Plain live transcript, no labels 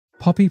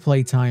Poppy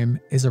Playtime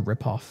is a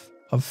ripoff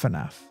of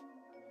FNAF.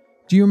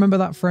 Do you remember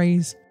that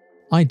phrase?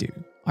 I do.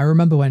 I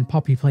remember when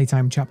Poppy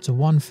Playtime Chapter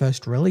 1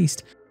 first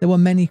released, there were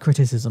many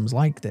criticisms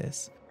like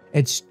this.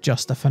 It's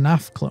just a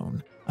FNAF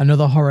clone,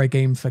 another horror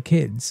game for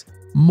kids,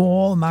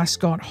 more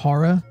mascot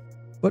horror.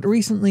 But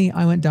recently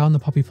I went down the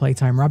Poppy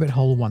Playtime rabbit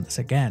hole once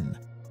again.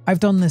 I've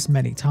done this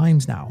many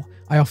times now.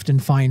 I often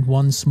find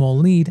one small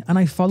lead and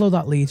I follow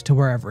that lead to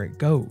wherever it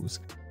goes.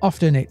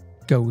 Often it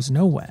goes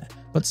nowhere,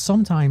 but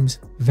sometimes,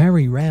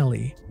 very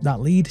rarely,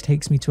 that lead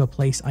takes me to a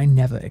place I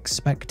never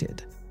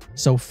expected.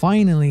 So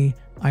finally,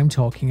 I'm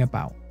talking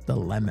about the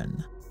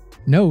lemon.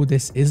 No,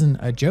 this isn't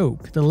a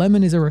joke. The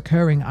lemon is a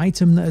recurring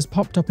item that has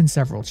popped up in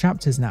several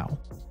chapters now.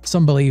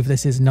 Some believe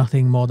this is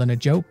nothing more than a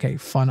joke, a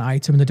fun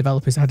item the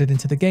developers added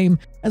into the game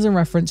as a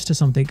reference to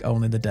something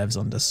only the devs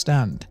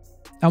understand.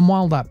 And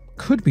while that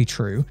could be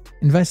true,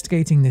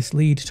 investigating this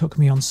lead took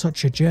me on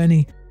such a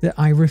journey that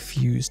I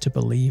refuse to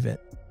believe it.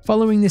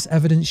 Following this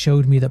evidence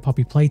showed me that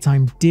Poppy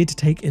Playtime did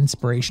take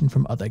inspiration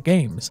from other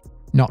games.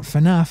 Not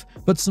FNAF,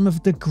 but some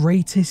of the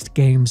greatest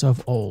games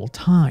of all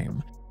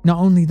time. Not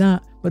only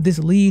that, but this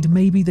lead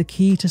may be the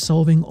key to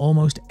solving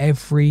almost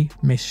every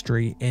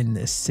mystery in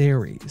this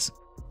series.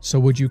 So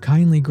would you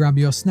kindly grab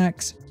your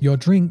snacks, your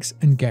drinks,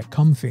 and get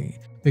comfy?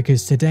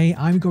 Because today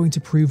I'm going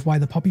to prove why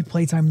the Poppy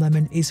Playtime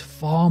Lemon is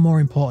far more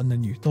important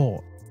than you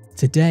thought.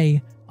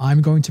 Today,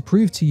 I'm going to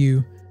prove to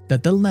you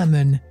that the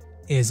lemon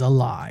is a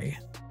lie.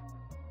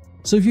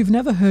 So if you've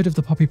never heard of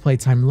the Poppy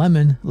Playtime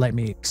Lemon, let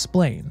me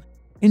explain.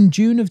 In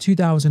June of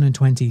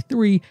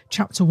 2023,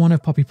 Chapter 1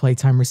 of Poppy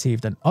Playtime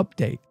received an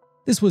update.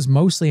 This was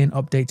mostly an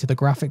update to the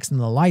graphics and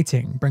the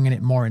lighting, bringing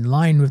it more in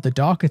line with the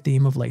darker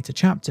theme of later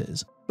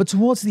chapters. But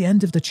towards the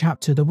end of the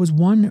chapter, there was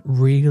one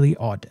really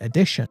odd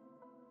addition.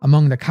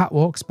 Among the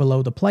catwalks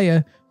below the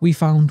player, we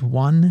found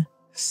one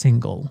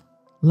single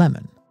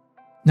lemon.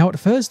 Now at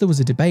first there was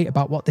a debate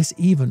about what this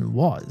even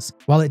was.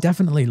 While it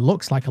definitely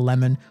looks like a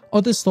lemon,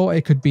 others thought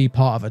it could be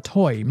part of a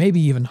toy, maybe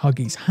even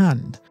Huggy's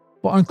hand.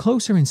 But on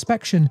closer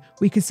inspection,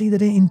 we could see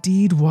that it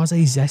indeed was a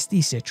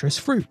zesty citrus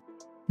fruit.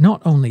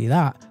 Not only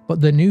that,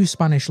 but the new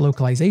Spanish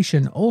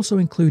localization also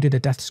included a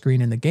death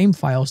screen in the game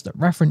files that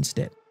referenced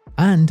it,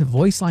 and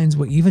voice lines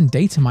were even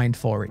data mined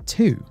for it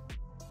too.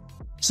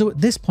 So at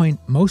this point,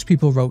 most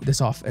people wrote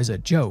this off as a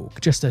joke,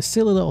 just a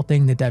silly little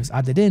thing the devs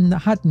added in that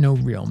had no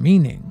real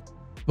meaning.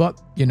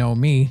 But, you know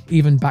me,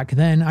 even back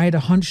then I had a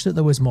hunch that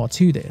there was more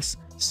to this,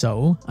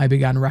 so I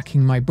began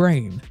racking my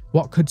brain.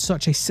 What could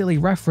such a silly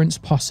reference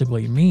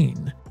possibly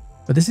mean?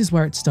 But this is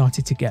where it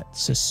started to get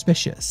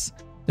suspicious.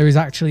 There is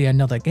actually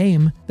another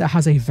game that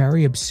has a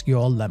very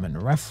obscure lemon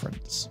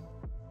reference.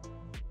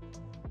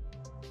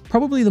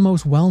 Probably the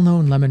most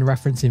well-known lemon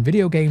reference in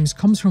video games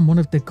comes from one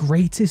of the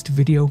greatest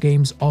video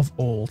games of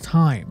all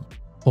time,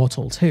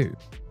 Portal 2.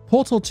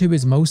 Portal 2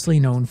 is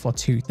mostly known for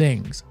two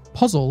things: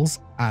 puzzles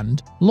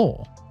and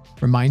lore.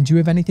 Remind you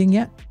of anything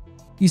yet?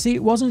 You see,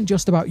 it wasn't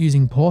just about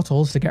using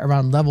portals to get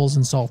around levels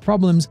and solve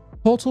problems.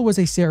 Portal was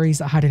a series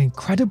that had an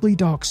incredibly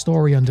dark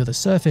story under the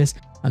surface,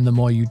 and the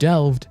more you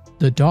delved,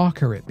 the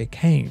darker it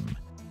became.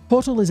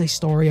 Portal is a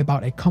story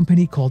about a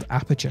company called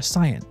Aperture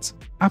Science.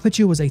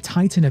 Aperture was a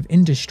titan of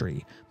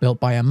industry, built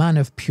by a man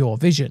of pure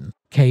vision,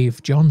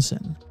 Cave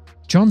Johnson.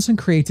 Johnson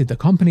created the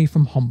company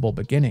from humble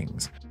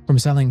beginnings, from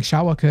selling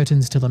shower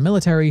curtains to the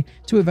military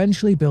to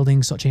eventually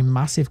building such a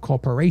massive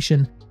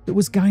corporation that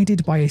was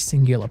guided by a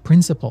singular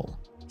principle: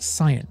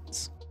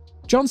 science.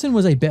 Johnson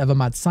was a bit of a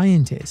mad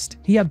scientist.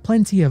 He had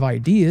plenty of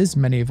ideas,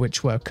 many of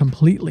which were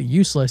completely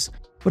useless,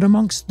 but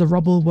amongst the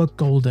rubble were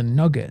golden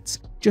nuggets,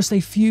 just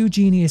a few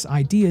genius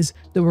ideas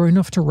that were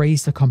enough to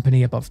raise the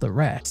company above the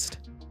rest.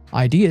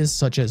 Ideas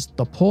such as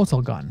the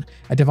portal gun,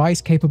 a device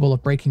capable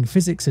of breaking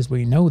physics as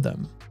we know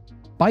them.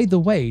 By the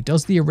way,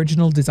 does the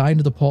original design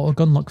of the portal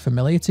gun look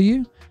familiar to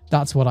you?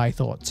 That's what I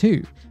thought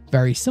too,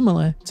 very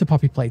similar to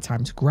Poppy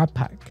Playtime's grab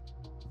pack.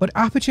 But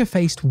Aperture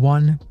faced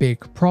one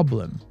big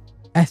problem: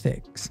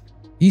 ethics.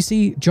 You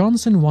see,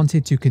 Johnson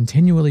wanted to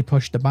continually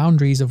push the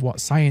boundaries of what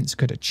science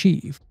could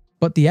achieve,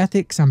 but the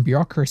ethics and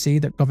bureaucracy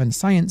that govern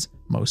science,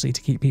 mostly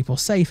to keep people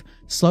safe,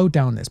 slowed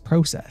down this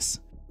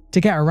process.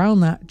 To get around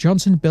that,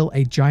 Johnson built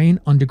a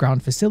giant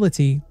underground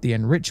facility, the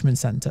Enrichment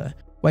Center,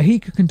 where he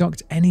could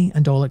conduct any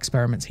and all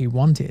experiments he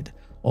wanted,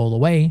 all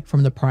away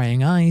from the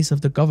prying eyes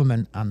of the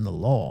government and the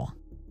law.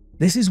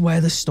 This is where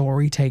the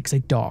story takes a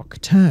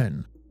dark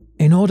turn.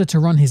 In order to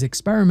run his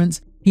experiments,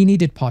 he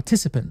needed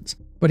participants,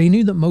 but he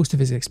knew that most of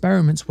his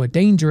experiments were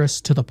dangerous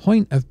to the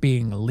point of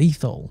being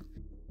lethal.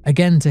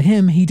 Again, to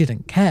him, he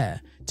didn't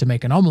care. To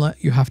make an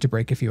omelette, you have to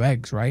break a few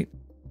eggs, right?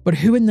 But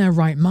who in their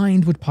right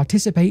mind would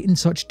participate in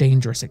such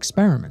dangerous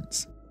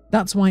experiments?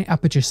 That's why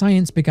Aperture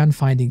Science began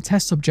finding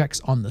test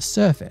subjects on the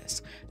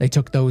surface. They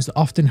took those that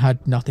often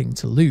had nothing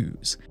to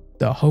lose: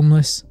 the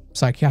homeless,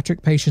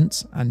 psychiatric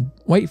patients, and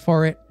wait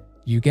for it,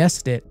 you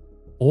guessed it,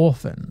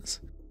 orphans.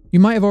 You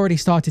might have already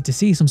started to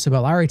see some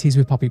similarities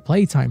with Poppy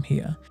Playtime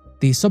here.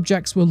 These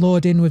subjects were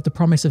lured in with the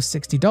promise of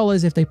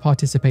 $60 if they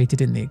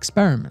participated in the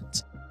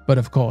experiment. But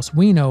of course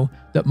we know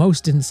that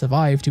most didn't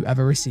survive to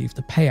ever receive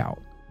the payout.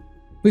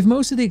 With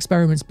most of the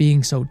experiments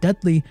being so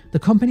deadly, the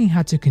company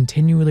had to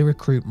continually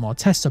recruit more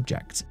test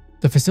subjects.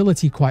 The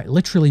facility quite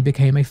literally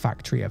became a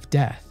factory of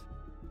death.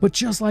 But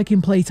just like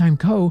in Playtime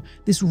Co.,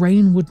 this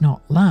reign would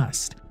not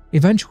last.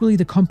 Eventually,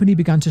 the company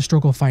began to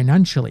struggle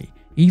financially,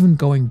 even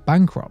going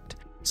bankrupt,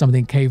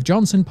 something Cave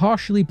Johnson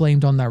partially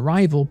blamed on their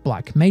rival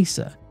Black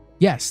Mesa.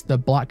 Yes, the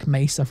Black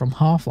Mesa from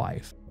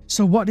Half-Life.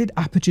 So what did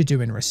Aperture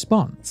do in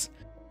response?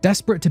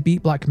 Desperate to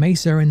beat Black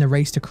Mesa in the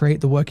race to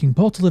create the working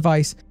Portal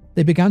device,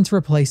 they began to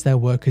replace their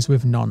workers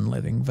with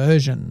non-living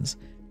versions.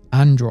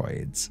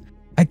 Androids.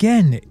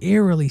 Again,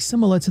 eerily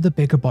similar to the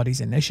Bigger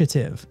Bodies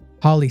initiative.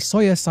 Harley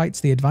Sawyer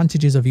cites the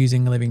advantages of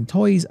using living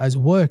toys as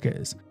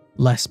workers,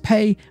 less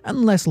pay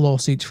and less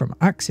lawsuits from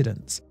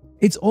accidents.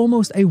 It's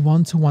almost a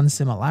one-to-one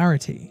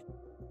similarity.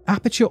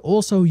 Aperture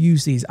also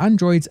used these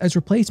androids as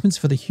replacements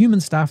for the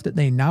human staff that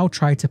they now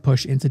try to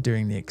push into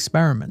doing the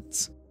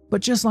experiments.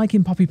 But just like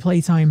in Poppy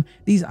Playtime,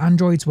 these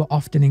androids were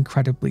often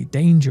incredibly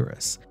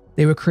dangerous.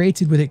 They were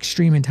created with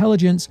extreme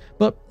intelligence,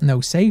 but no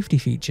safety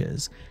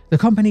features. The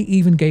company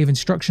even gave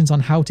instructions on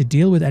how to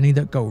deal with any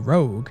that go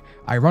rogue.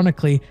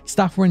 Ironically,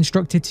 staff were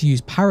instructed to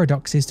use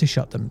paradoxes to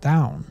shut them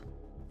down.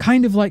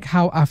 Kind of like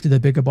how after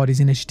the Bigger Bodies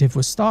initiative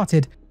was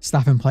started,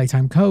 staff in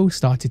Playtime Co.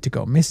 started to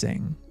go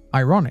missing.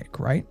 Ironic,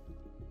 right?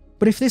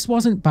 But if this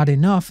wasn't bad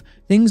enough,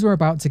 things were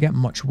about to get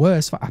much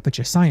worse for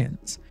Aperture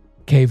Science.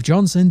 Cave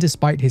Johnson,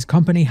 despite his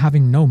company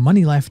having no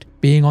money left,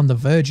 being on the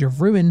verge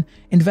of ruin,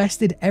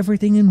 invested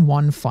everything in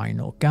one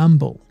final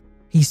gamble.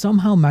 He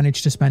somehow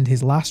managed to spend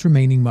his last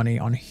remaining money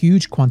on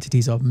huge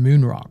quantities of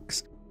moon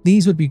rocks.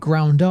 These would be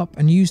ground up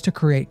and used to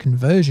create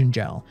conversion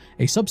gel,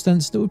 a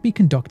substance that would be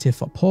conductive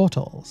for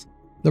portals.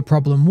 The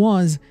problem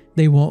was,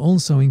 they were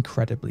also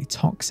incredibly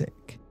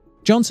toxic.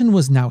 Johnson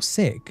was now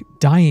sick,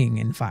 dying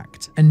in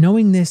fact, and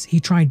knowing this,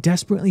 he tried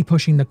desperately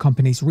pushing the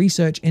company's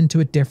research into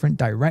a different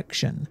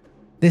direction.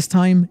 This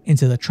time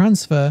into the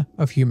transfer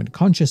of human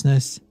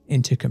consciousness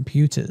into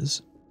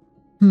computers.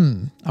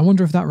 I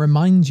wonder if that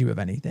reminds you of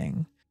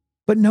anything.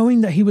 But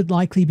knowing that he would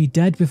likely be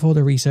dead before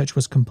the research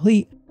was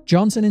complete,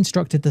 Johnson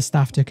instructed the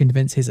staff to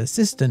convince his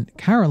assistant,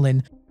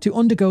 Carolyn, to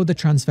undergo the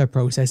transfer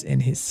process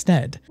in his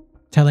stead,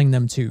 telling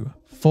them to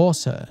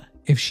force her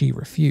if she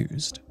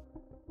refused.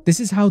 This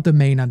is how the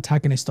main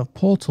antagonist of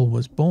Portal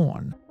was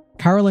born.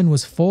 Carolyn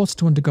was forced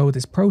to undergo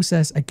this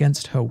process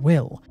against her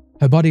will.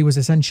 Her body was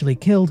essentially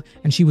killed,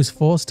 and she was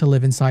forced to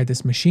live inside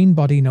this machine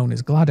body known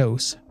as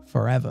GLaDOS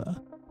forever.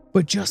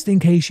 But just in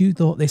case you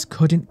thought this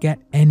couldn't get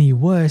any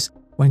worse,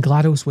 when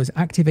GLaDOS was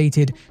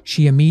activated,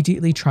 she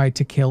immediately tried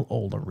to kill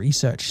all the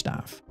research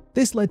staff.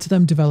 This led to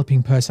them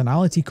developing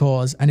personality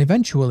cores and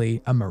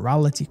eventually a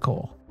morality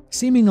core.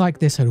 Seeming like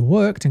this had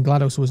worked and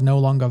GLaDOS was no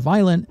longer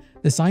violent,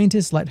 the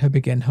scientists let her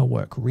begin her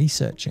work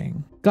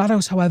researching.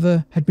 GLaDOS,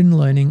 however, had been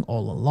learning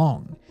all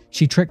along.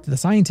 She tricked the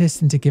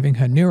scientists into giving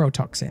her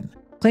neurotoxin,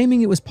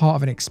 claiming it was part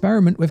of an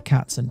experiment with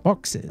cats and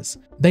boxes.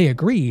 They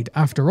agreed,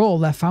 after all,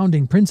 their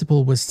founding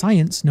principle was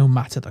science no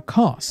matter the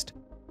cost.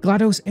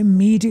 GLaDOS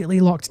immediately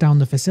locked down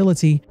the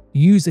facility,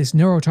 used this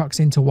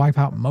neurotoxin to wipe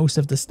out most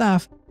of the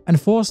staff, and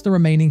forced the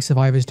remaining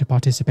survivors to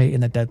participate in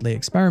the deadly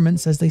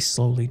experiments as they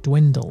slowly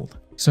dwindled.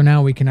 So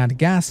now we can add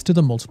gas to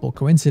the multiple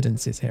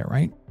coincidences here,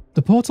 right?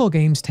 The Portal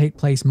games take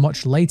place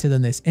much later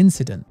than this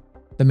incident,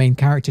 the main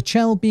character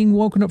Chell being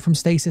woken up from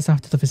stasis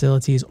after the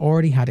facility has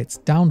already had its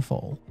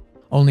downfall,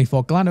 only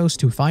for GLaDOS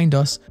to find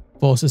us,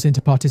 force us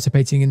into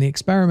participating in the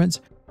experiments,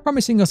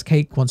 promising us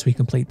cake once we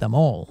complete them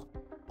all.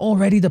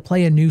 Already the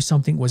player knew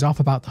something was off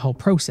about the whole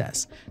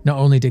process. Not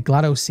only did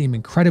GLaDOS seem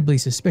incredibly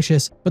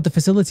suspicious, but the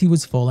facility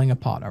was falling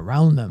apart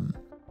around them.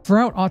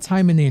 Throughout our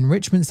time in the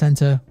Enrichment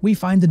Center, we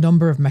find a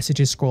number of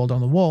messages scrawled on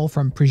the wall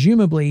from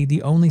presumably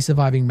the only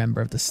surviving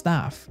member of the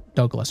staff,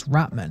 Douglas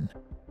Ratman.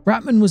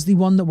 Ratman was the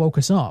one that woke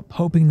us up,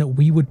 hoping that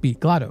we would beat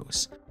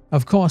GLaDOS.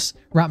 Of course,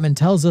 Ratman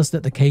tells us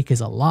that the cake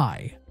is a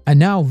lie. A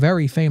now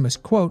very famous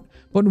quote,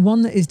 but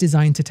one that is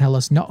designed to tell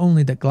us not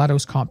only that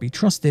GLaDOS can't be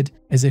trusted,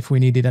 as if we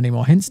needed any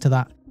more hints to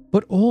that,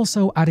 but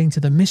also adding to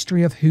the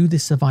mystery of who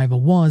this survivor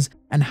was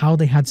and how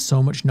they had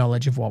so much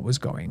knowledge of what was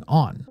going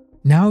on.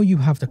 Now you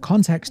have the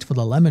context for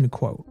the Lemon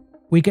quote.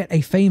 We get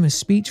a famous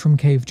speech from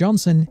Cave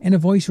Johnson in a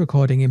voice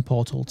recording in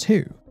Portal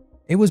 2.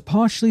 It was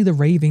partially the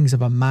ravings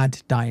of a mad,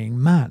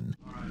 dying man.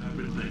 Alright, I've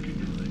been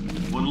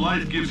thinking. When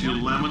life gives you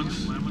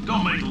lemons,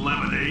 don't make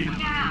lemonade.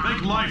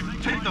 Make life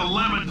take the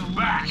lemons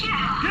back.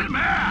 Get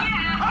mad!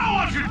 I don't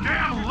want your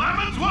damn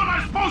lemons! What am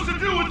I supposed to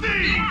do with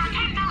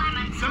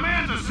these?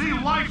 Demand to see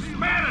life's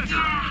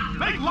manager.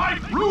 Make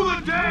life rule the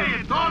day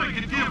and thought it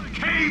could give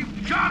Cave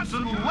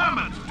Johnson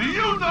lemons. Do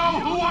you know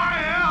who I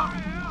am?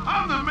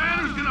 I'm the man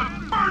who's gonna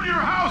burn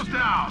your house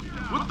down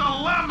with the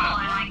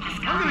lemons.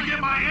 I'm gonna get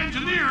my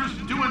engineers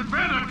to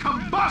invent a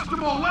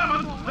combustible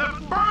lemon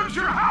that burns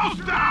your house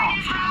down.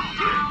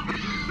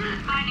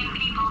 Finding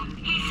people.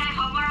 He said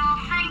what we're all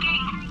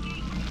thinking.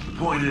 The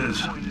point is,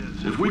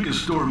 if we can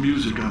store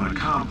music on a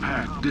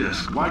compact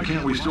disc, why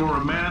can't we store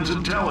a man's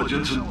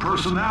intelligence and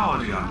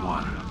personality on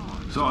one?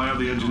 So I have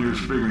the engineers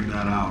figuring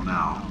that out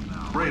now.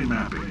 Brain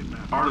mapping.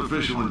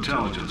 Artificial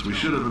intelligence. We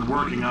should have been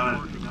working on it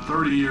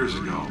 30 years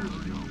ago.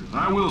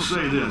 I will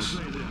say this,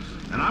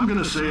 and I'm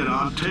gonna say it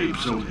on tape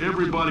so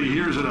everybody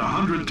hears it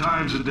 100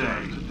 times a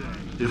day.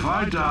 If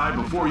I die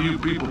before you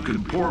people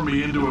can pour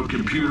me into a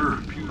computer,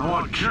 I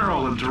want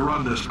Carolyn to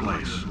run this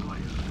place.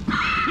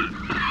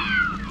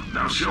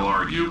 Now she'll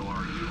argue.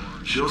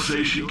 She'll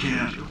say she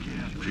can't.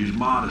 She's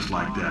modest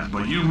like that,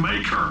 but you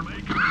make her.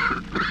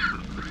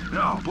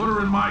 No, put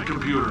her in my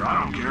computer.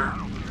 I don't care.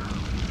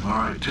 All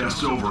right,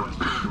 test's over.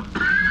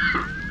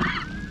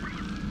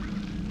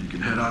 You can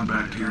head on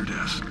back to your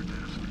desk.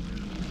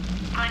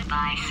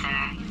 Goodbye,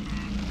 sir.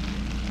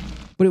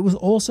 But it was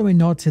also a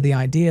nod to the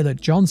idea that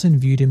Johnson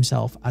viewed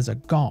himself as a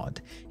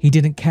god. He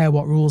didn't care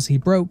what rules he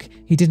broke,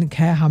 he didn't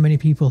care how many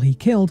people he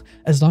killed,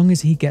 as long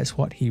as he gets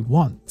what he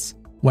wants.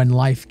 When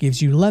life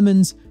gives you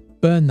lemons,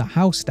 burn the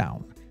house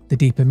down. The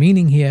deeper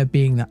meaning here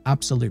being that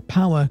absolute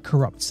power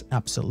corrupts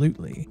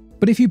absolutely.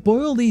 But if you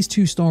boil these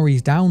two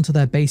stories down to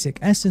their basic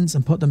essence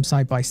and put them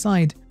side by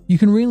side, you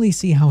can really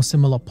see how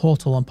similar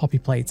Portal and Poppy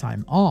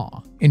Playtime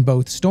are. In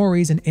both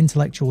stories, an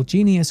intellectual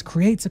genius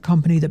creates a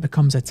company that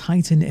becomes a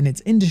titan in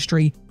its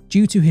industry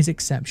due to his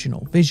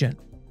exceptional vision.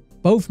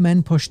 Both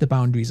men push the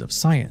boundaries of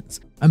science,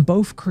 and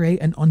both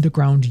create an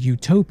underground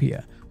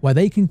utopia where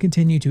they can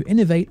continue to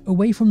innovate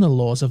away from the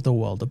laws of the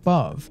world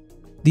above.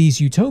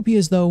 These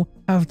utopias, though,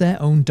 have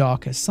their own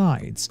darker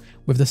sides,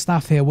 with the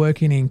staff here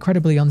working in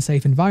incredibly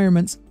unsafe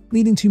environments,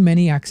 leading to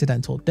many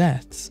accidental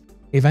deaths.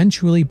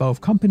 Eventually,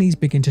 both companies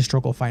begin to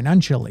struggle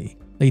financially,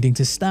 leading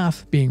to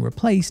staff being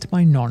replaced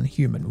by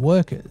non-human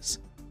workers.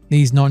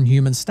 These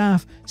non-human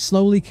staff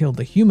slowly kill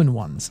the human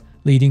ones,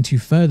 leading to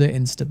further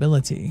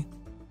instability.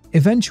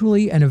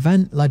 Eventually, an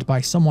event led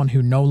by someone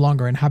who no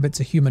longer inhabits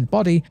a human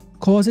body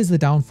causes the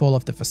downfall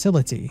of the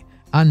facility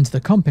and the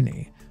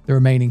company, the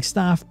remaining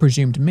staff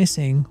presumed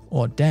missing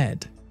or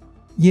dead.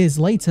 Years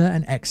later,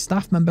 an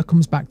ex-staff member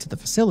comes back to the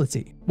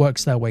facility,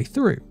 works their way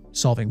through,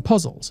 solving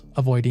puzzles,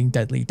 avoiding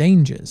deadly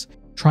dangers,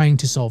 trying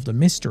to solve the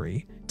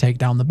mystery, take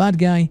down the bad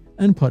guy,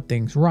 and put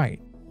things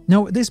right.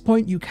 Now at this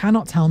point, you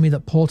cannot tell me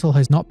that Portal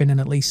has not been in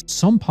at least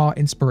some part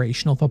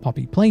inspirational for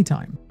Poppy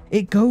Playtime.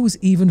 It goes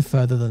even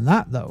further than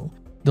that though.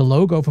 The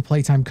logo for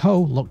Playtime Co.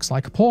 looks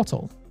like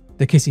Portal.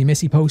 The Kissy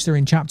Missy poster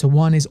in Chapter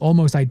 1 is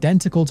almost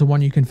identical to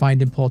one you can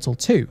find in Portal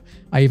 2,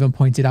 I even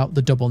pointed out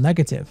the double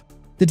negative.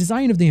 The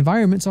design of the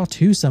environments are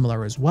too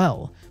similar as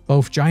well,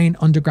 both giant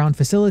underground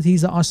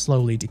facilities that are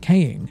slowly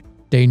decaying,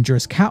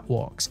 dangerous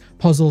catwalks,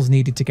 puzzles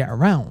needed to get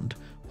around.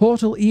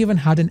 Portal even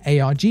had an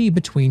ARG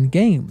between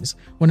games,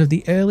 one of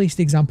the earliest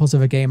examples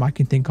of a game I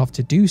can think of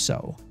to do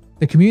so.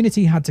 The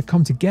community had to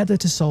come together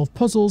to solve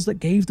puzzles that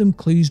gave them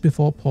clues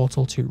before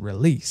Portal 2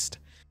 released.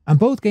 And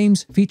both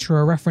games feature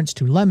a reference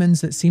to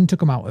lemons that seem to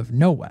come out of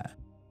nowhere.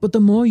 But the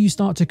more you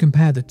start to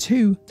compare the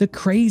two, the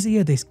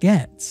crazier this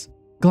gets.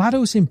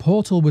 GLaDOS in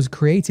Portal was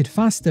created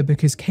faster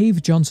because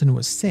Cave Johnson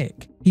was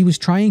sick. He was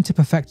trying to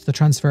perfect the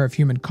transfer of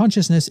human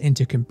consciousness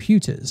into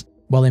computers.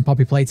 While in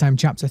Poppy Playtime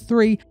Chapter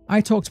 3, I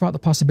talked about the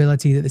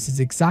possibility that this is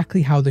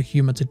exactly how the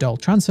human to doll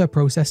transfer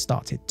process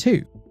started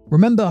too.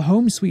 Remember,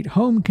 Home Sweet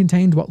Home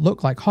contained what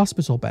looked like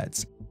hospital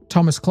beds.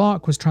 Thomas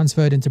Clark was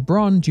transferred into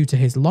Bron due to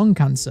his lung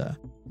cancer.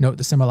 Note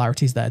the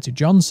similarities there to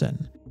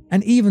Johnson.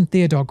 And even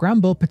Theodore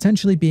Gramble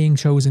potentially being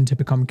chosen to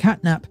become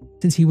Catnap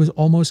since he was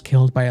almost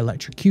killed by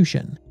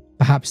electrocution.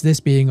 Perhaps this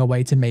being a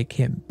way to make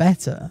him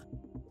better.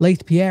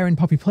 Late Pierre in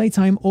Poppy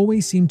Playtime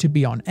always seemed to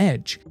be on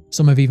edge.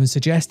 Some have even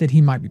suggested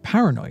he might be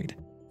paranoid.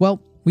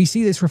 Well, we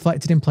see this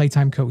reflected in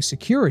Playtime Co.'s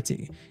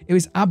security. It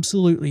was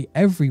absolutely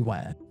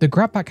everywhere, the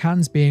grabback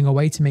hands being a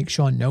way to make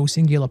sure no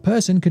singular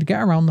person could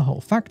get around the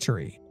whole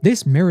factory.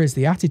 This mirrors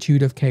the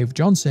attitude of Cave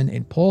Johnson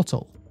in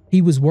Portal.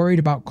 He was worried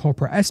about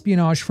corporate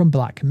espionage from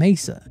Black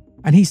Mesa,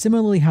 and he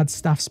similarly had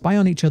staff spy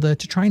on each other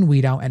to try and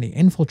weed out any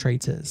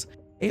infiltrators.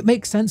 It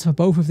makes sense for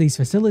both of these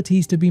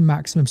facilities to be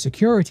maximum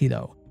security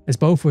though, as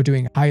both were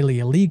doing highly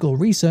illegal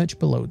research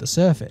below the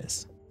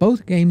surface.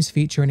 Both games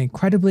feature an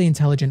incredibly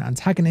intelligent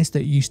antagonist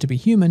that used to be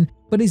human,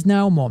 but is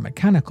now more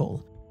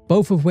mechanical,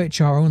 both of which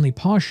are only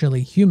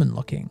partially human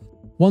looking.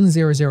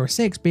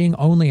 1006 being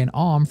only an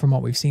arm from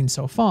what we've seen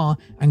so far,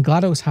 and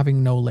GLaDOS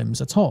having no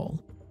limbs at all.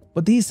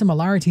 But these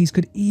similarities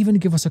could even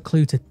give us a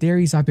clue to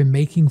theories I've been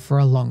making for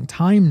a long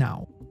time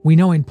now. We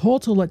know in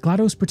Portal that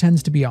GLaDOS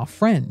pretends to be our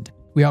friend.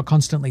 We are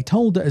constantly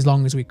told that as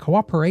long as we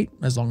cooperate,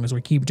 as long as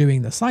we keep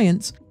doing the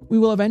science, we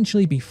will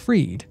eventually be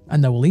freed,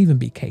 and there will even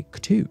be cake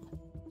too.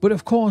 But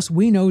of course,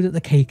 we know that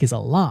the cake is a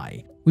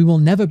lie. We will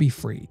never be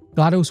free.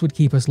 GLaDOS would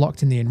keep us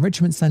locked in the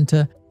enrichment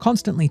center,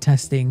 constantly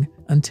testing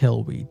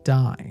until we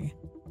die.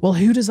 Well,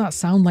 who does that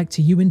sound like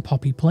to you in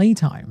Poppy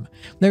Playtime?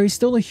 There is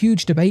still a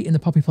huge debate in the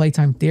Poppy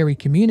Playtime theory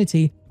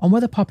community on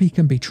whether Poppy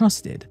can be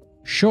trusted.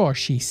 Sure,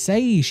 she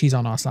says she's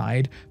on our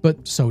side,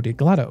 but so did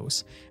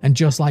GLaDOS. And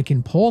just like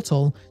in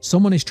Portal,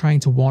 someone is trying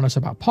to warn us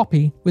about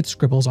Poppy with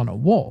scribbles on a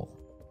wall.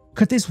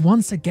 Could this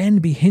once again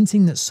be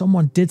hinting that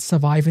someone did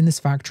survive in this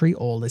factory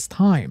all this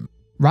time?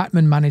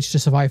 Ratman managed to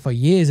survive for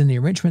years in the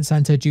enrichment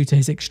center due to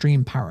his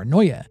extreme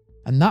paranoia,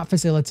 and that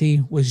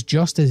facility was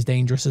just as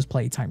dangerous as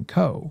Playtime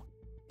Co.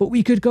 But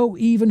we could go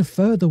even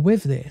further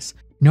with this.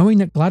 Knowing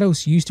that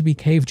GLaDOS used to be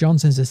Cave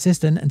Johnson's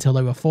assistant until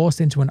they were forced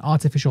into an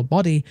artificial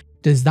body,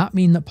 does that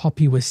mean that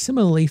Poppy was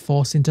similarly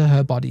forced into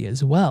her body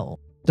as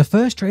well? The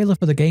first trailer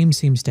for the game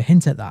seems to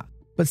hint at that,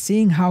 but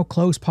seeing how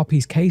close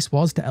Poppy's case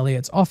was to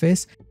Elliot's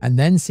office, and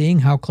then seeing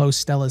how close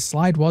Stella's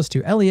slide was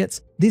to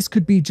Elliot's, this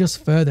could be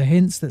just further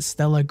hints that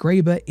Stella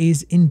Graber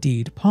is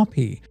indeed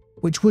Poppy,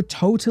 which would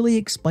totally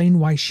explain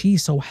why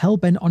she's so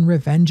hellbent on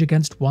revenge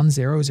against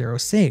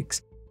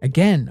 1006.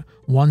 Again,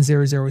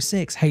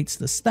 1006 hates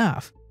the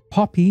staff.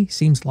 Poppy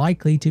seems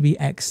likely to be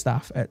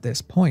ex-staff at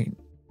this point.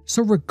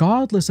 So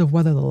regardless of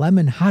whether the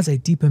lemon has a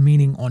deeper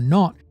meaning or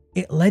not,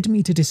 it led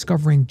me to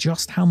discovering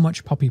just how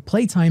much Poppy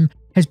Playtime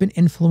has been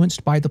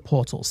influenced by the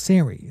Portal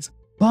series.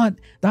 But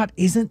that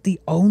isn't the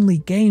only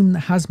game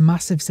that has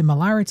massive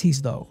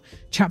similarities though.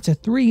 Chapter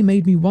 3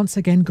 made me once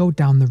again go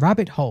down the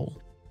rabbit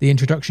hole. The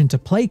introduction to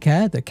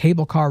Playcare, the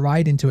cable car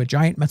ride into a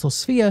giant metal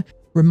sphere,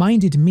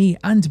 reminded me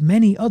and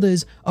many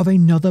others of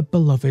another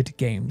beloved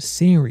game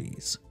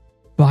series,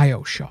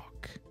 BioShock.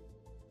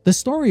 The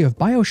story of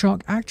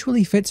BioShock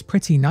actually fits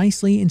pretty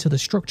nicely into the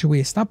structure we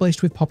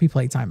established with Poppy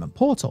Playtime and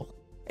Portal.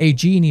 A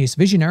genius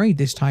visionary,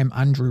 this time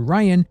Andrew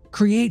Ryan,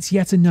 creates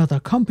yet another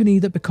company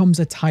that becomes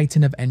a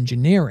titan of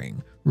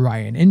engineering,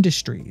 Ryan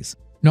Industries.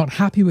 Not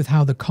happy with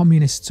how the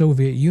communist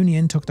Soviet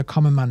Union took the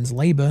common man's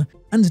labor,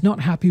 and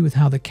not happy with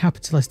how the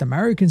capitalist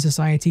American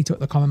society took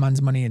the common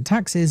man's money and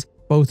taxes,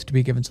 both to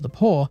be given to the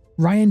poor,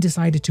 Ryan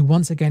decided to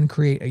once again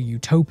create a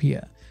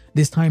utopia.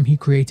 This time he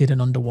created an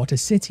underwater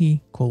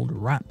city called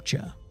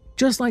Rapture.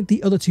 Just like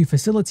the other two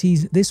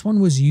facilities, this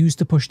one was used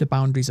to push the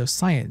boundaries of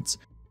science,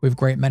 with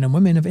great men and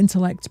women of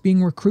intellect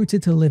being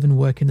recruited to live and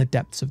work in the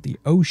depths of the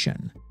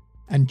ocean.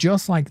 And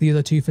just like the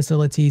other two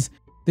facilities,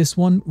 this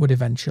one would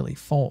eventually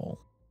fall.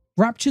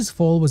 Rapture's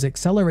fall was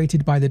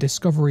accelerated by the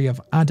discovery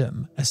of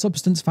Adam, a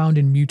substance found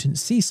in mutant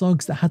sea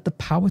slugs that had the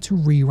power to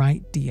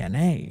rewrite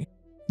DNA.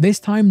 This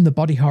time the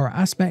body horror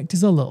aspect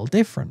is a little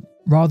different.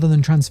 Rather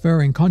than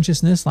transferring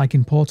consciousness like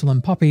in Portal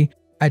and Poppy,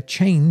 a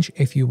change,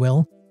 if you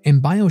will,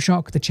 in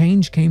BioShock the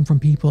change came from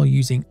people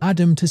using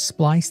Adam to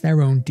splice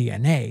their own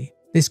DNA.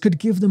 This could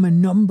give them a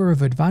number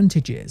of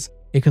advantages.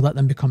 It could let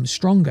them become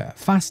stronger,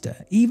 faster,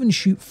 even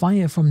shoot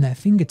fire from their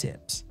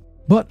fingertips.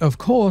 But of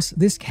course,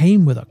 this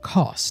came with a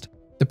cost.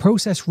 The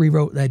process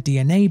rewrote their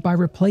DNA by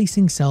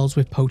replacing cells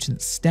with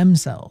potent stem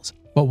cells,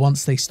 but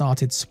once they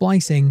started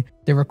splicing,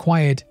 they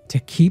required to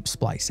keep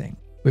splicing,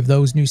 with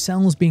those new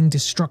cells being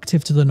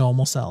destructive to the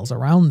normal cells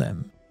around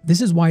them.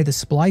 This is why the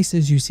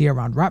splices you see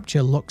around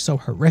Rapture look so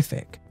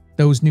horrific.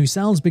 Those new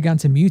cells began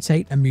to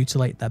mutate and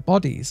mutilate their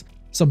bodies,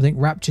 something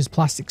Rapture's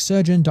plastic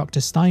surgeon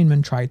Dr.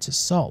 Steinman tried to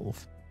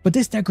solve. But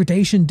this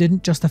degradation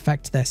didn't just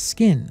affect their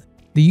skin.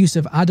 The use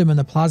of Adam and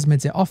the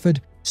plasmids it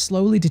offered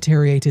slowly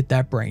deteriorated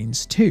their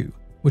brains too,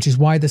 which is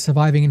why the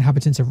surviving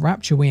inhabitants of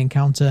Rapture we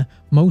encounter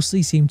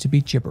mostly seem to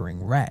be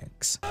gibbering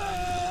wrecks.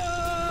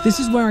 This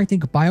is where I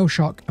think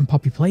BioShock and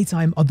Poppy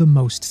Playtime are the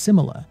most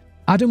similar.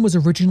 Adam was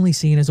originally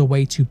seen as a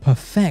way to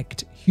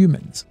perfect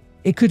humans.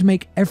 It could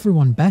make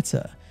everyone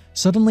better.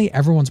 Suddenly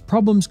everyone's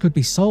problems could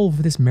be solved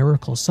with this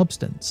miracle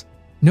substance.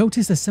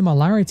 Notice the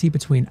similarity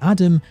between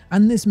Adam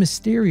and this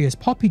mysterious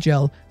poppy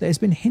gel that has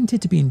been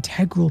hinted to be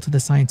integral to the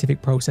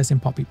scientific process in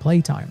Poppy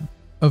Playtime.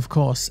 Of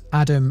course,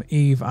 Adam,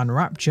 Eve, and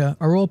Rapture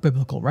are all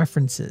biblical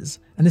references,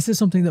 and this is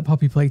something that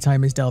Poppy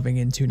Playtime is delving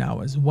into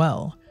now as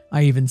well.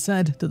 I even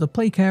said that the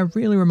Playcare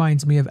really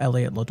reminds me of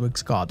Elliot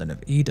Ludwig's Garden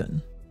of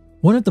Eden.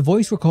 One of the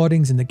voice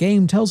recordings in the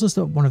game tells us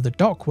that one of the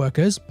dock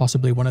workers,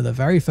 possibly one of the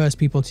very first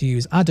people to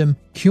use Adam,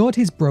 cured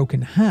his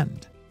broken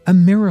hand. A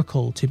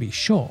miracle to be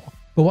sure.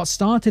 But what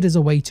started as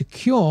a way to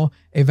cure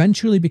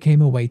eventually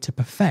became a way to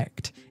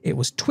perfect. It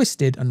was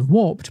twisted and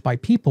warped by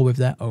people with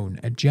their own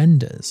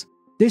agendas.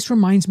 This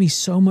reminds me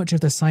so much of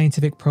the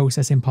scientific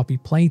process in Poppy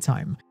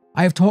Playtime.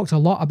 I have talked a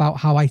lot about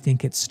how I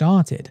think it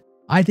started.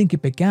 I think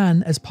it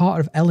began as part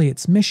of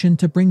Elliot's mission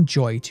to bring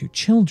joy to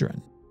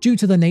children. Due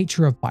to the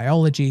nature of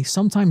biology,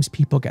 sometimes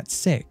people get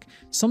sick,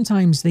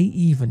 sometimes they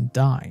even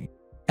die.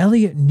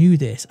 Elliot knew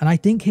this, and I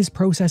think his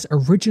process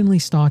originally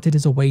started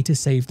as a way to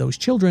save those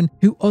children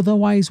who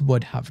otherwise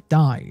would have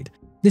died.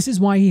 This is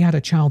why he had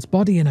a child's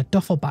body in a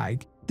duffel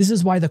bag. This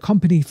is why the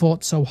company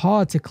fought so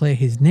hard to clear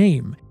his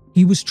name.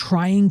 He was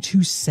trying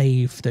to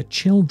save the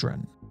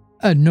children.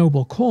 A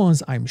noble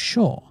cause, I'm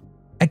sure.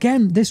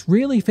 Again, this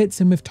really fits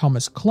in with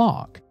Thomas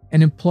Clark,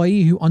 an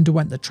employee who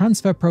underwent the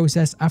transfer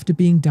process after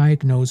being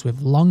diagnosed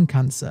with lung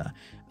cancer,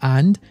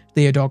 and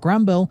Theodore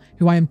Granville,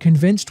 who I am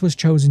convinced was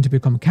chosen to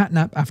become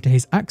Catnap after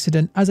his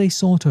accident as a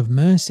sort of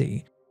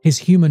mercy, his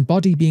human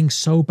body being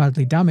so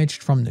badly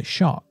damaged from the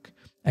shock.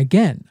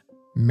 Again,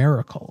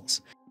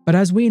 miracles. But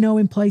as we know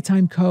in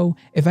Playtime Co.,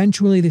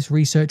 eventually this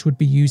research would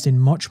be used in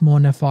much more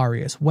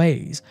nefarious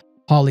ways.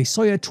 Harley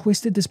Sawyer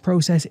twisted this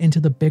process into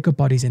the Bigger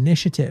Bodies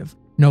initiative.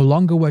 No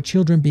longer were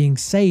children being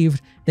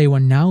saved, they were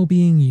now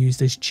being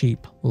used as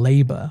cheap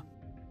labor.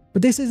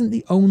 But this isn't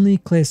the only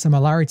clear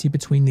similarity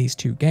between these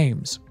two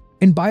games.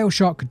 In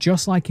Bioshock,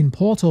 just like in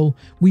Portal,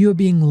 we are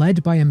being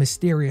led by a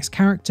mysterious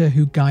character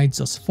who guides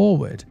us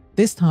forward.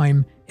 This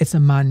time, it's a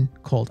man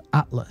called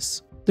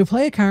Atlas. The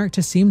player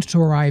character seemed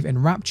to arrive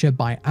in Rapture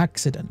by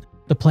accident.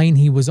 The plane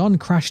he was on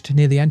crashed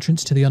near the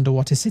entrance to the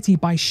underwater city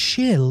by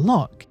sheer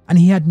luck, and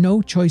he had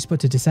no choice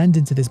but to descend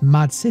into this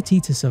mad city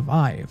to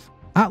survive.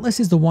 Atlas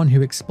is the one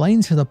who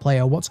explains to the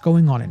player what's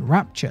going on in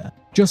Rapture.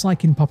 Just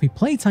like in Poppy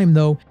Playtime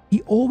though,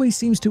 he always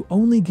seems to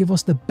only give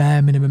us the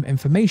bare minimum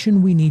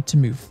information we need to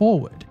move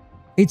forward.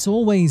 It's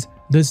always,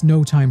 "There's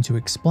no time to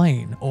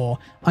explain," or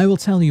 "I will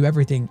tell you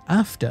everything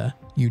after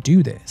you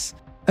do this."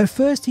 At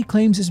first he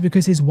claims it's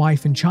because his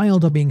wife and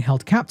child are being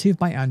held captive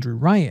by Andrew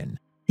Ryan.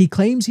 He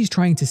claims he's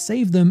trying to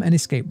save them and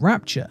escape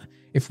Rapture.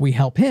 If we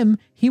help him,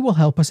 he will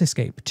help us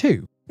escape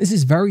too. This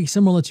is very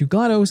similar to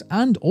GLaDOS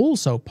and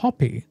also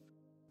Poppy.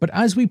 But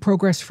as we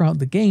progress throughout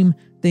the game,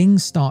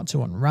 things start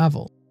to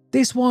unravel.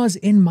 This was,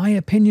 in my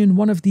opinion,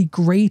 one of the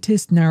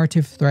greatest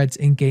narrative threads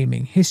in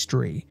gaming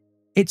history.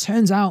 It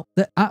turns out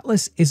that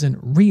Atlas isn't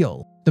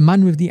real. The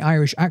man with the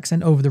Irish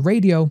accent over the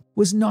radio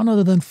was none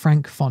other than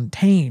Frank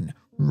Fontaine,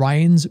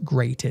 Ryan's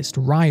greatest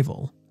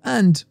rival,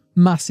 and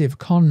massive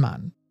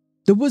conman.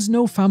 There was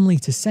no family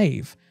to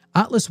save.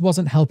 Atlas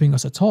wasn't helping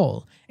us at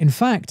all. In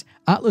fact,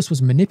 Atlas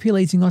was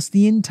manipulating us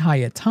the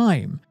entire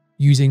time,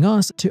 using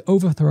us to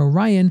overthrow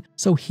Ryan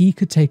so he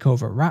could take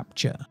over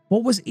Rapture.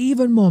 What was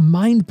even more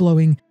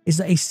mind-blowing is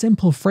that a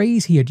simple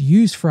phrase he had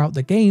used throughout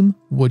the game,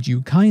 "Would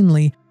you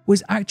kindly,"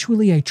 was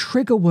actually a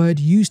trigger word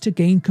used to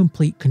gain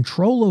complete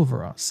control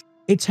over us.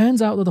 It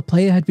turns out that the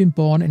player had been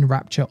born in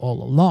Rapture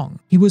all along.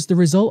 He was the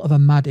result of a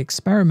mad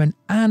experiment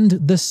and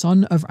the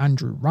son of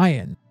Andrew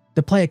Ryan.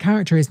 The player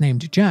character is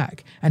named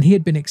Jack, and he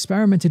had been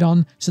experimented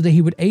on so that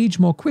he would age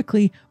more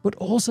quickly, but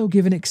also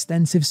given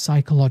extensive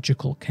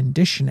psychological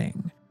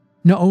conditioning.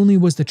 Not only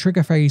was the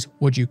trigger phrase,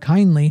 "Would you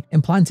kindly,"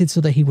 implanted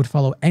so that he would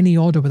follow any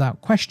order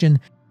without question,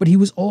 but he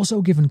was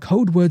also given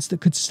code words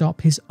that could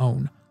stop his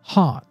own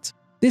heart.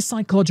 This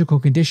psychological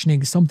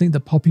conditioning is something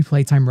that Poppy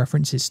Playtime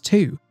references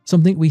too,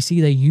 something we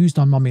see they used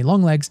on Mommy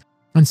Longlegs,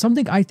 and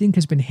something I think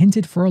has been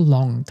hinted for a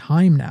long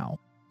time now.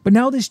 But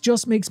now this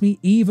just makes me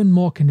even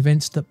more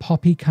convinced that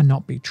Poppy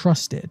cannot be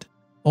trusted.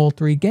 All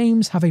three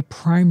games have a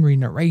primary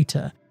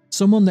narrator,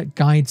 someone that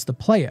guides the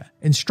player,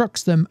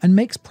 instructs them, and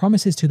makes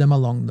promises to them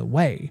along the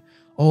way.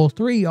 All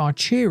three are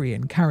cheery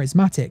and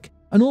charismatic,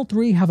 and all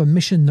three have a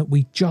mission that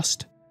we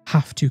just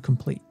have to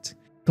complete.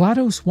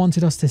 GLaDOS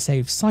wanted us to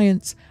save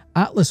science,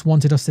 Atlas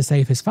wanted us to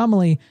save his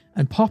family,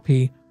 and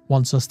Poppy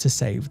wants us to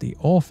save the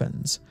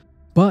orphans.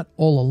 But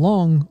all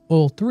along,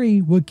 all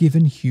three were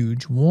given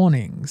huge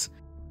warnings.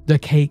 The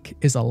cake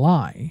is a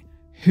lie.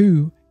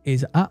 Who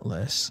is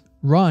Atlas?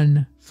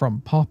 Run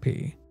from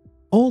Poppy.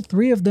 All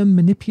three of them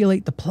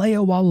manipulate the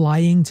player while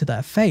lying to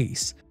their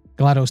face.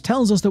 GLaDOS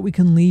tells us that we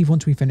can leave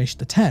once we finish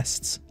the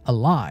tests. A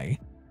lie.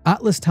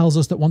 Atlas tells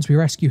us that once we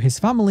rescue his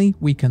family,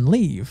 we can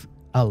leave.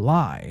 A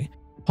lie.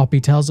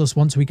 Poppy tells us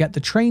once we get the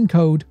train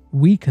code,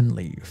 we can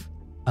leave.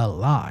 A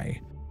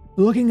lie.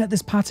 Looking at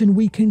this pattern,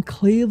 we can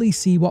clearly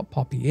see what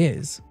Poppy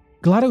is.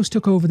 GLaDOS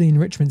took over the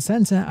Enrichment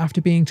Center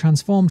after being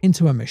transformed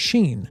into a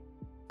machine.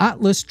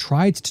 Atlas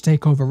tried to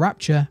take over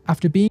Rapture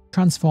after being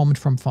transformed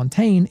from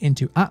Fontaine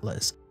into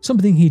Atlas,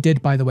 something he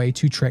did by the way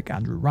to trick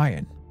Andrew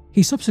Ryan.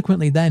 He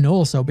subsequently then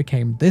also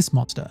became this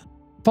monster.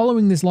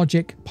 Following this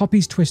logic,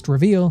 Poppy's twist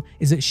reveal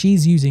is that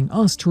she's using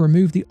us to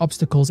remove the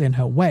obstacles in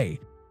her way,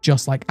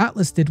 just like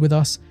Atlas did with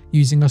us,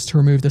 using us to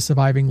remove the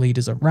surviving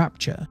leaders of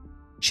Rapture.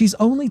 She's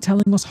only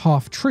telling us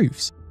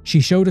half-truths.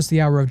 She showed us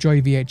the Hour of Joy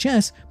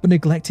VHS, but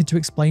neglected to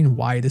explain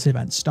why this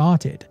event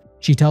started.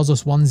 She tells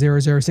us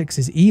 1006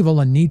 is evil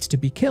and needs to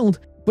be killed,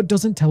 but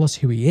doesn't tell us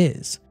who he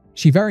is.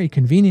 She very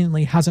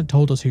conveniently hasn't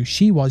told us who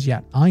she was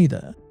yet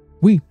either.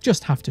 We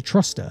just have to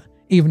trust her,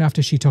 even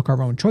after she took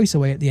our own choice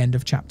away at the end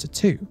of Chapter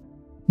 2.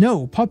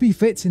 No, Poppy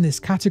fits in this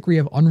category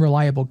of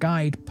unreliable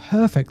guide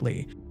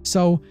perfectly,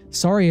 so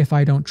sorry if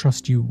I don't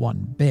trust you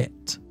one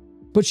bit.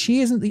 But she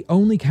isn't the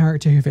only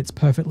character who fits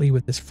perfectly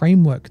with this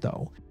framework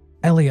though.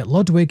 Elliot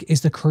Ludwig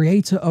is the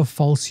creator of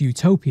False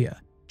Utopia,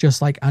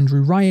 just like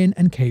Andrew Ryan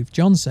and Cave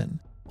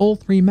Johnson. All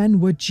three men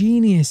were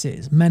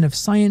geniuses, men of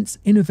science,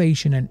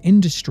 innovation, and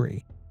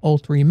industry. All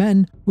three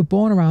men were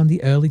born around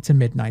the early to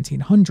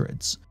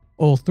mid-1900s.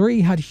 All three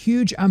had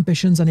huge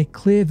ambitions and a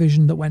clear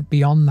vision that went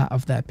beyond that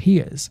of their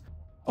peers.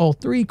 All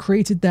three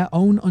created their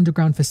own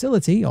underground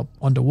facility, or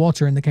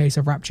underwater in the case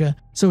of Rapture,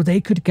 so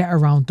they could get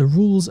around the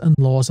rules and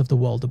laws of the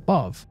world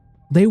above.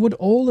 They would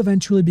all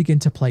eventually begin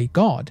to play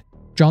God,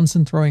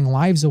 Johnson throwing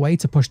lives away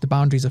to push the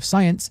boundaries of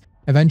science,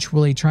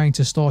 eventually trying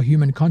to store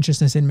human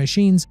consciousness in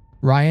machines,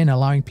 Ryan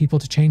allowing people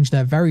to change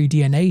their very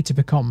DNA to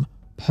become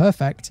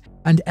perfect,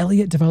 and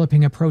Elliot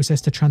developing a process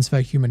to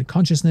transfer human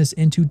consciousness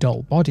into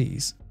dull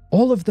bodies.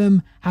 All of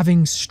them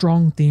having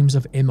strong themes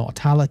of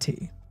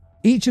immortality.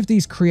 Each of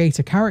these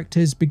creator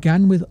characters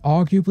began with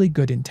arguably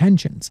good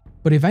intentions,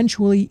 but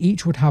eventually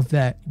each would have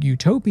their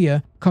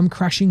utopia come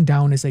crashing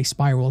down as they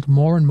spiraled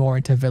more and more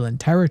into villain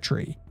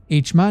territory,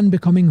 each man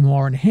becoming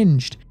more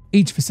unhinged,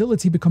 each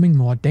facility becoming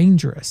more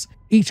dangerous,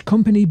 each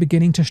company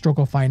beginning to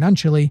struggle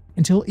financially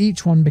until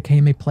each one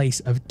became a place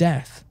of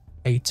death,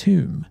 a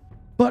tomb.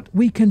 But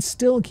we can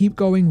still keep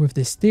going with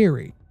this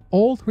theory.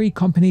 All three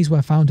companies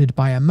were founded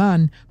by a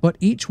man, but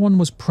each one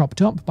was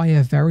propped up by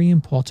a very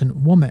important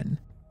woman.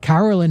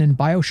 Carolyn in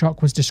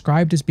Bioshock was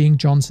described as being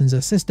Johnson's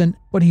assistant,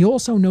 but he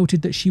also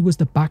noted that she was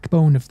the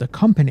backbone of the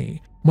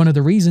company, one of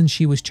the reasons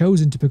she was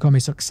chosen to become a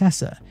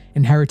successor,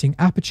 inheriting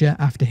Aperture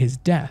after his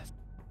death.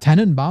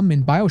 Tenenbaum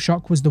in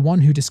Bioshock was the one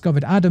who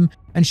discovered Adam,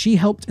 and she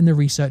helped in the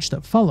research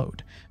that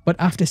followed. But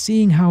after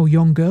seeing how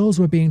young girls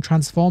were being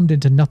transformed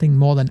into nothing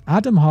more than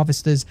Adam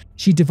harvesters,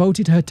 she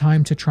devoted her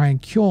time to try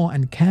and cure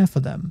and care for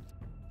them.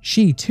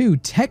 She too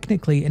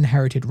technically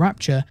inherited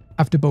Rapture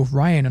after both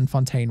Ryan and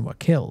Fontaine were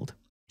killed.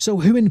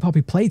 So who in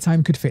Poppy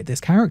Playtime could fit this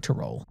character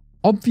role?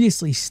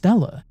 Obviously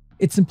Stella.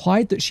 It's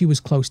implied that she was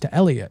close to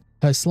Elliot,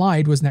 her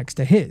slide was next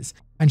to his,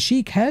 and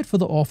she cared for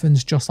the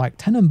orphans just like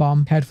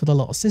Tenenbaum cared for the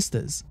little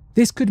sisters.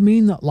 This could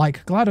mean that,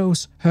 like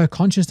GLaDOS, her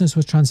consciousness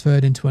was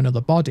transferred into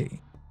another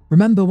body.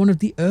 Remember, one of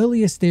the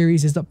earliest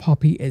theories is that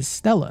Poppy is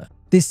Stella.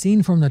 This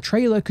scene from the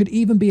trailer could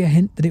even be a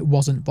hint that it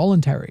wasn't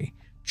voluntary,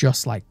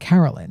 just like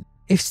Carolyn.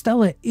 If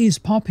Stella is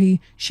Poppy,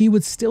 she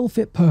would still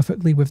fit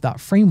perfectly with that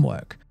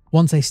framework.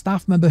 Once a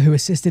staff member who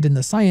assisted in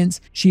the science,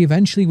 she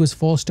eventually was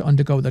forced to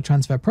undergo the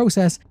transfer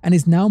process and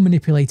is now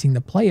manipulating the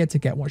player to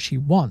get what she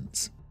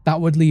wants. That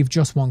would leave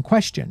just one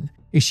question: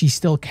 is she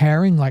still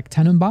caring like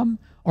Tenenbaum,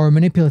 or a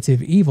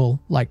manipulative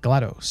evil like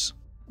GLaDOS?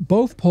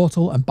 Both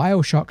Portal and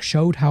Bioshock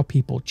showed how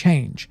people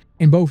change,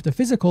 in both the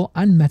physical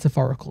and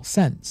metaphorical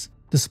sense.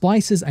 The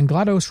Splicers and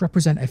GLaDOS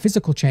represent a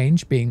physical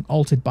change, being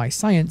altered by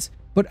science,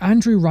 but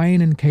Andrew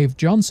Ryan and Cave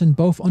Johnson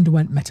both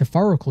underwent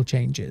metaphorical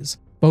changes.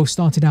 Both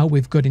started out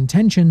with good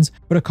intentions,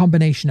 but a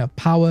combination of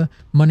power,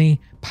 money,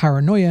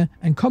 paranoia,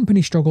 and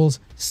company struggles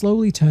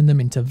slowly turned them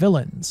into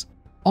villains.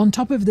 On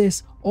top of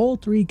this, all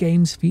three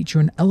games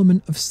feature an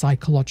element of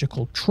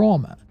psychological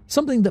trauma,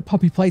 something that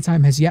Poppy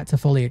Playtime has yet to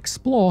fully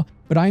explore,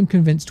 but I'm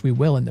convinced we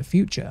will in the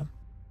future.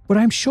 But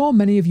I'm sure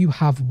many of you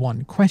have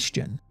one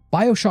question.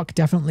 Bioshock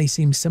definitely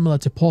seems similar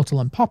to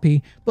Portal and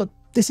Poppy, but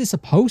this is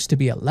supposed to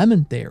be a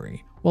lemon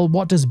theory. Well,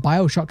 what does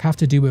Bioshock have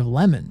to do with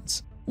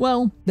lemons?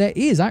 Well, there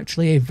is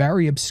actually a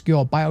very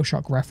obscure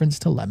Bioshock reference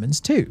to lemons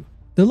too.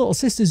 The little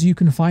sisters you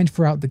can find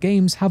throughout the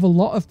games have a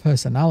lot of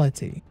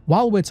personality.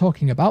 While we're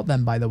talking about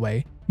them, by the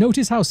way,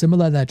 notice how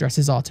similar their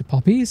dresses are to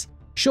Poppy's?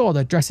 Sure,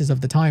 the dresses of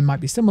the time might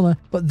be similar,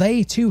 but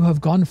they too have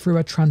gone through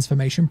a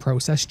transformation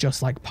process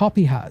just like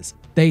Poppy has.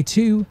 They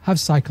too have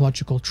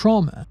psychological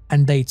trauma,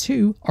 and they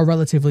too are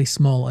relatively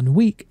small and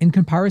weak in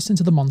comparison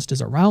to the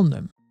monsters around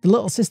them. The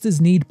little sisters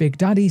need big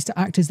daddies to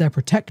act as their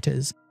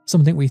protectors,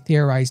 something we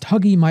theorized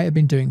Huggy might have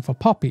been doing for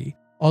Poppy,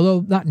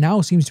 although that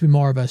now seems to be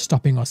more of a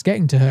stopping us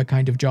getting to her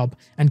kind of job,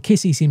 and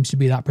Kissy seems to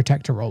be that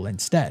protector role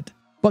instead.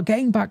 But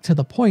getting back to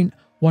the point,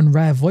 one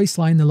rare voice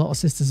line the little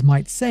sisters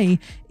might say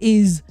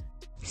is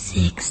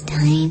 6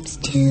 times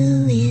 2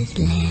 is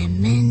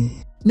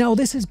lemon. Now,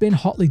 this has been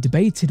hotly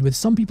debated, with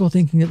some people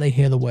thinking that they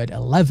hear the word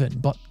 11,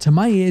 but to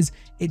my ears,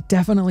 it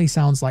definitely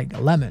sounds like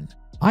lemon.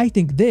 I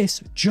think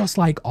this, just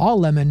like our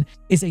lemon,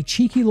 is a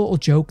cheeky little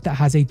joke that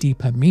has a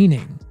deeper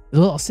meaning. The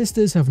little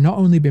sisters have not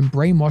only been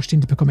brainwashed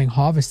into becoming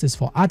harvesters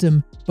for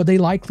Adam, but they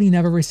likely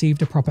never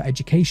received a proper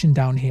education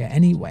down here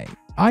anyway.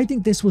 I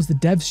think this was the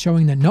devs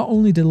showing that not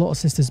only did little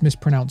sisters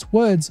mispronounce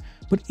words,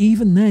 but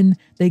even then,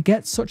 they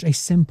get such a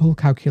simple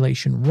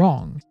calculation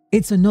wrong.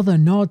 It's another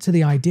nod to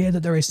the idea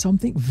that there is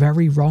something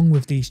very wrong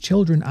with these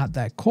children at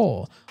their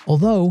core,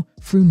 although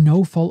through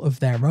no fault of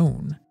their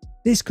own.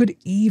 This could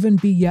even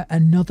be yet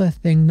another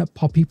thing that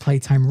Poppy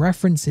Playtime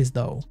references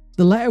though.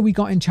 The letter we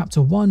got in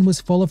chapter 1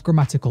 was full of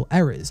grammatical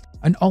errors,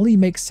 and Ollie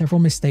makes several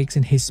mistakes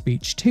in his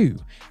speech too.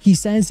 He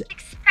says,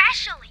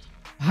 Especially.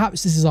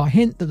 Perhaps this is our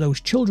hint that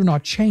those children are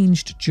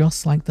changed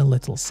just like the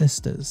little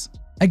sisters.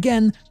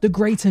 Again, the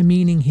greater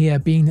meaning here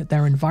being that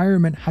their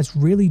environment has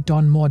really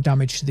done more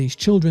damage to these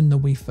children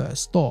than we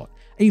first thought.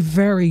 A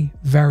very,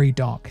 very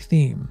dark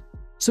theme.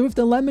 So if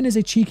the lemon is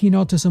a cheeky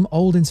nod to some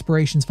old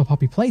inspirations for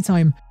Poppy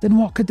Playtime, then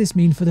what could this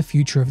mean for the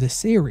future of this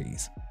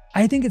series?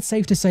 I think it's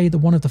safe to say that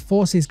one of the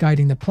forces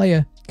guiding the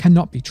player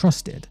cannot be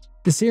trusted.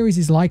 The series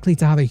is likely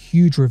to have a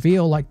huge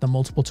reveal like the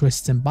multiple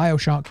twists in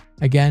Bioshock.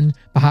 Again,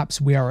 perhaps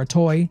we are a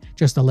toy,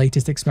 just the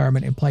latest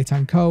experiment in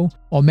Playtime Co.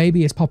 Or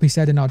maybe, as Poppy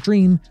said in our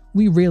dream,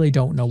 we really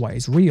don't know what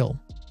is real.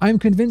 I'm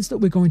convinced that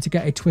we're going to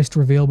get a twist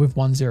reveal with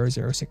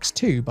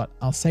 10062, but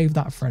I'll save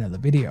that for another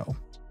video.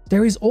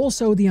 There is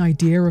also the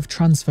idea of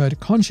transferred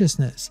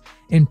consciousness.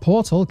 In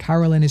Portal,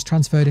 Carolyn is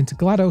transferred into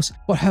GLaDOS,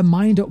 but her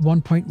mind at one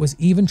point was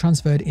even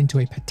transferred into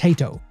a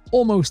potato.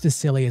 Almost as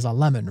silly as a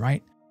lemon,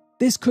 right?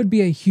 This could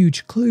be a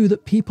huge clue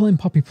that people in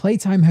Poppy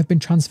Playtime have been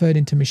transferred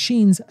into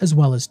machines as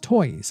well as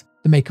toys,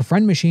 the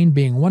Make-A-Friend machine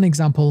being one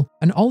example,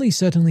 and Ollie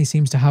certainly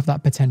seems to have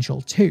that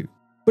potential too.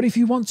 But if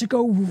you want to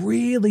go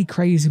really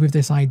crazy with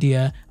this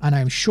idea, and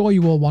I'm sure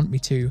you all want me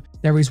to,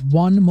 there is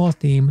one more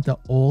theme that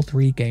all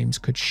three games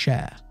could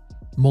share.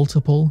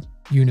 Multiple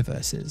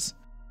universes.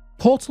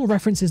 Portal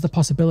references the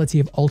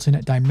possibility of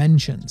alternate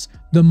dimensions,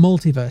 the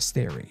multiverse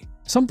theory,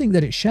 something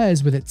that it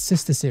shares with its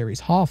sister series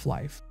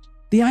Half-Life.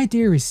 The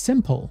idea is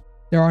simple.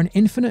 There are an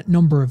infinite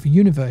number of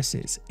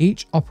universes,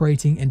 each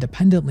operating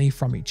independently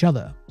from each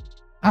other.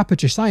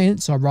 Aperture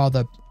Science, or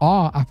rather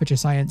our Aperture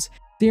Science,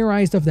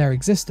 theorized of their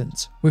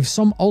existence, with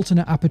some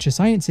alternate Aperture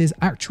Sciences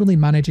actually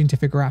managing to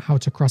figure out how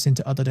to cross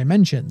into other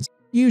dimensions,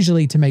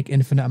 usually to make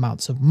infinite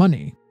amounts of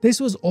money. This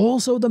was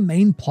also the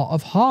main plot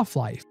of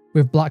Half-Life,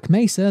 with Black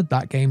Mesa,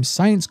 that game's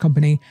science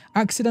company,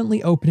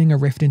 accidentally opening a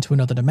rift into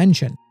another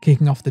dimension,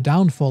 kicking off the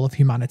downfall of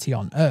humanity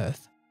on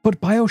Earth.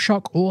 But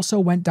Bioshock also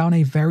went down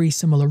a very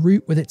similar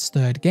route with its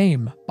third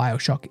game,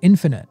 Bioshock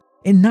Infinite.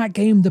 In that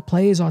game, the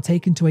players are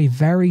taken to a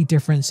very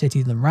different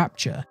city than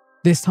Rapture.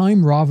 This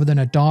time, rather than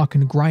a dark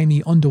and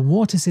grimy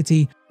underwater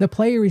city, the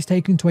player is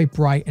taken to a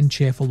bright and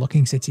cheerful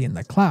looking city in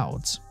the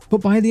clouds.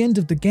 But by the end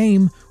of the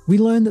game, we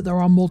learn that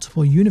there are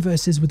multiple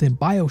universes within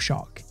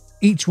Bioshock.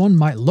 Each one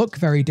might look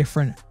very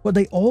different, but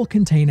they all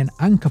contain an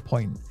anchor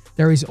point.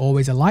 There is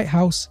always a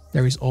lighthouse,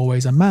 there is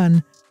always a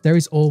man, there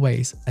is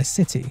always a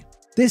city.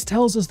 This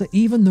tells us that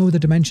even though the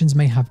dimensions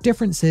may have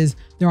differences,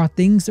 there are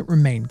things that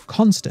remain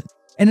constant.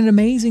 In an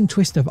amazing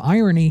twist of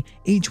irony,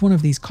 each one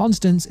of these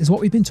constants is what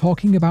we've been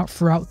talking about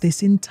throughout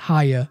this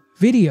entire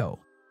video.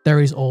 There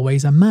is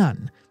always a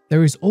man,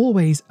 there is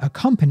always a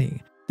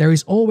company, there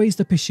is always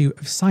the pursuit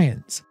of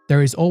science,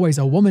 there is always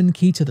a woman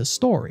key to the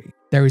story,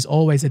 there is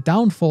always a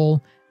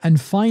downfall, and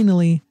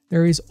finally,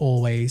 there is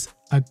always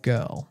a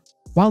girl.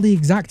 While the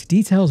exact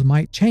details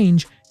might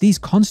change, these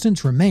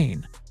constants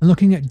remain, and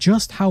looking at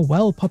just how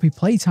well Poppy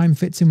Playtime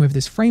fits in with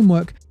this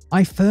framework,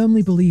 I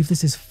firmly believe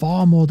this is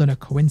far more than a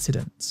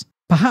coincidence.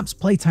 Perhaps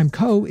Playtime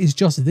Co. is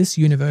just this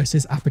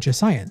universe's Aperture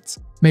Science.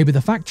 Maybe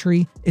the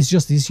Factory is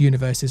just this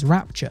universe's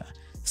Rapture.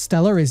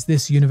 Stella is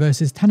this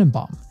universe's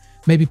Tenenbaum.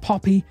 Maybe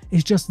Poppy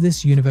is just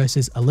this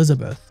universe's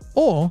Elizabeth.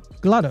 Or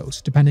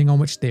GLaDOS, depending on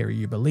which theory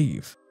you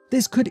believe.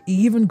 This could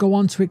even go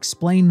on to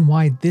explain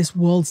why this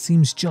world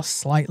seems just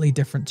slightly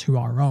different to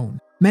our own.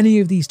 Many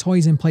of these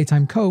toys in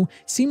Playtime Co.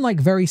 seem like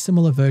very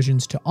similar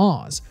versions to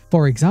ours.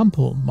 For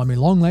example, Mummy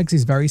Longlegs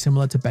is very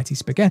similar to Betty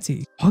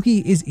Spaghetti.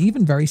 Huggy is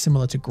even very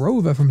similar to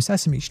Grover from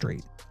Sesame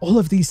Street. All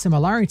of these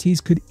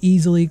similarities could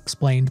easily be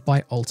explained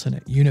by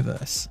alternate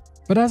universe.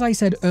 But as I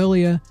said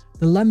earlier,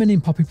 the lemon in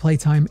Poppy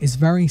Playtime is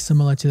very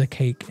similar to the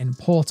cake in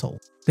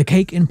Portal. The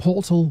cake in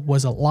Portal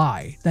was a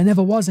lie. There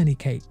never was any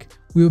cake.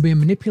 We were being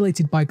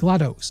manipulated by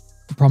GLaDOS,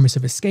 the promise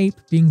of escape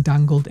being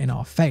dangled in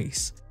our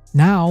face.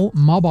 Now,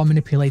 Mob are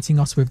manipulating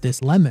us with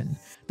this lemon.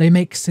 They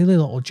make silly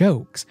little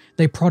jokes.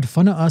 They prod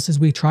fun at us as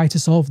we try to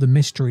solve the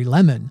mystery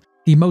lemon,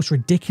 the most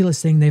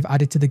ridiculous thing they've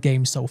added to the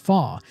game so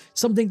far,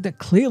 something that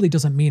clearly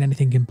doesn't mean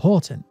anything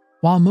important.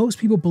 While most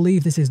people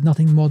believe this is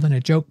nothing more than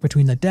a joke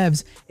between the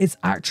devs, it's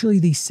actually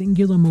the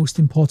singular most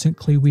important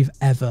clue we've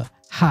ever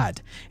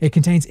had. It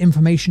contains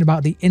information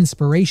about the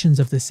inspirations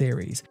of the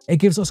series. It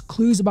gives us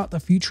clues about the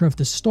future of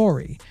the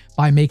story.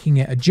 By making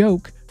it a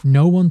joke,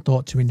 no one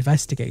thought to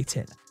investigate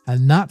it.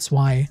 And that's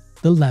why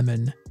the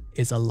lemon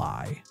is a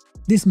lie.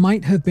 This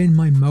might have been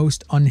my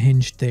most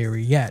unhinged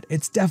theory yet.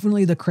 It's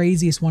definitely the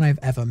craziest one I've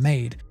ever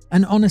made.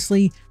 And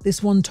honestly,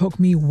 this one took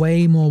me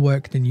way more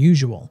work than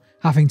usual,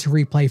 having to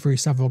replay through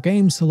several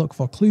games to look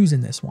for clues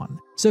in this one.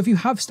 So if you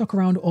have stuck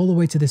around all the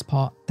way to this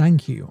part,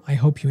 thank you. I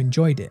hope you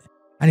enjoyed it.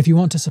 And if you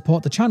want to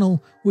support the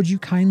channel, would you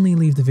kindly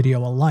leave the video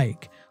a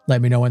like?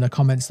 Let me know in the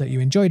comments that you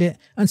enjoyed it,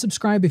 and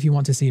subscribe if you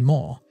want to see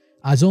more.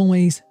 As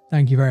always,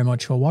 thank you very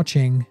much for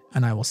watching,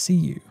 and I will see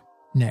you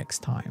next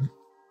time.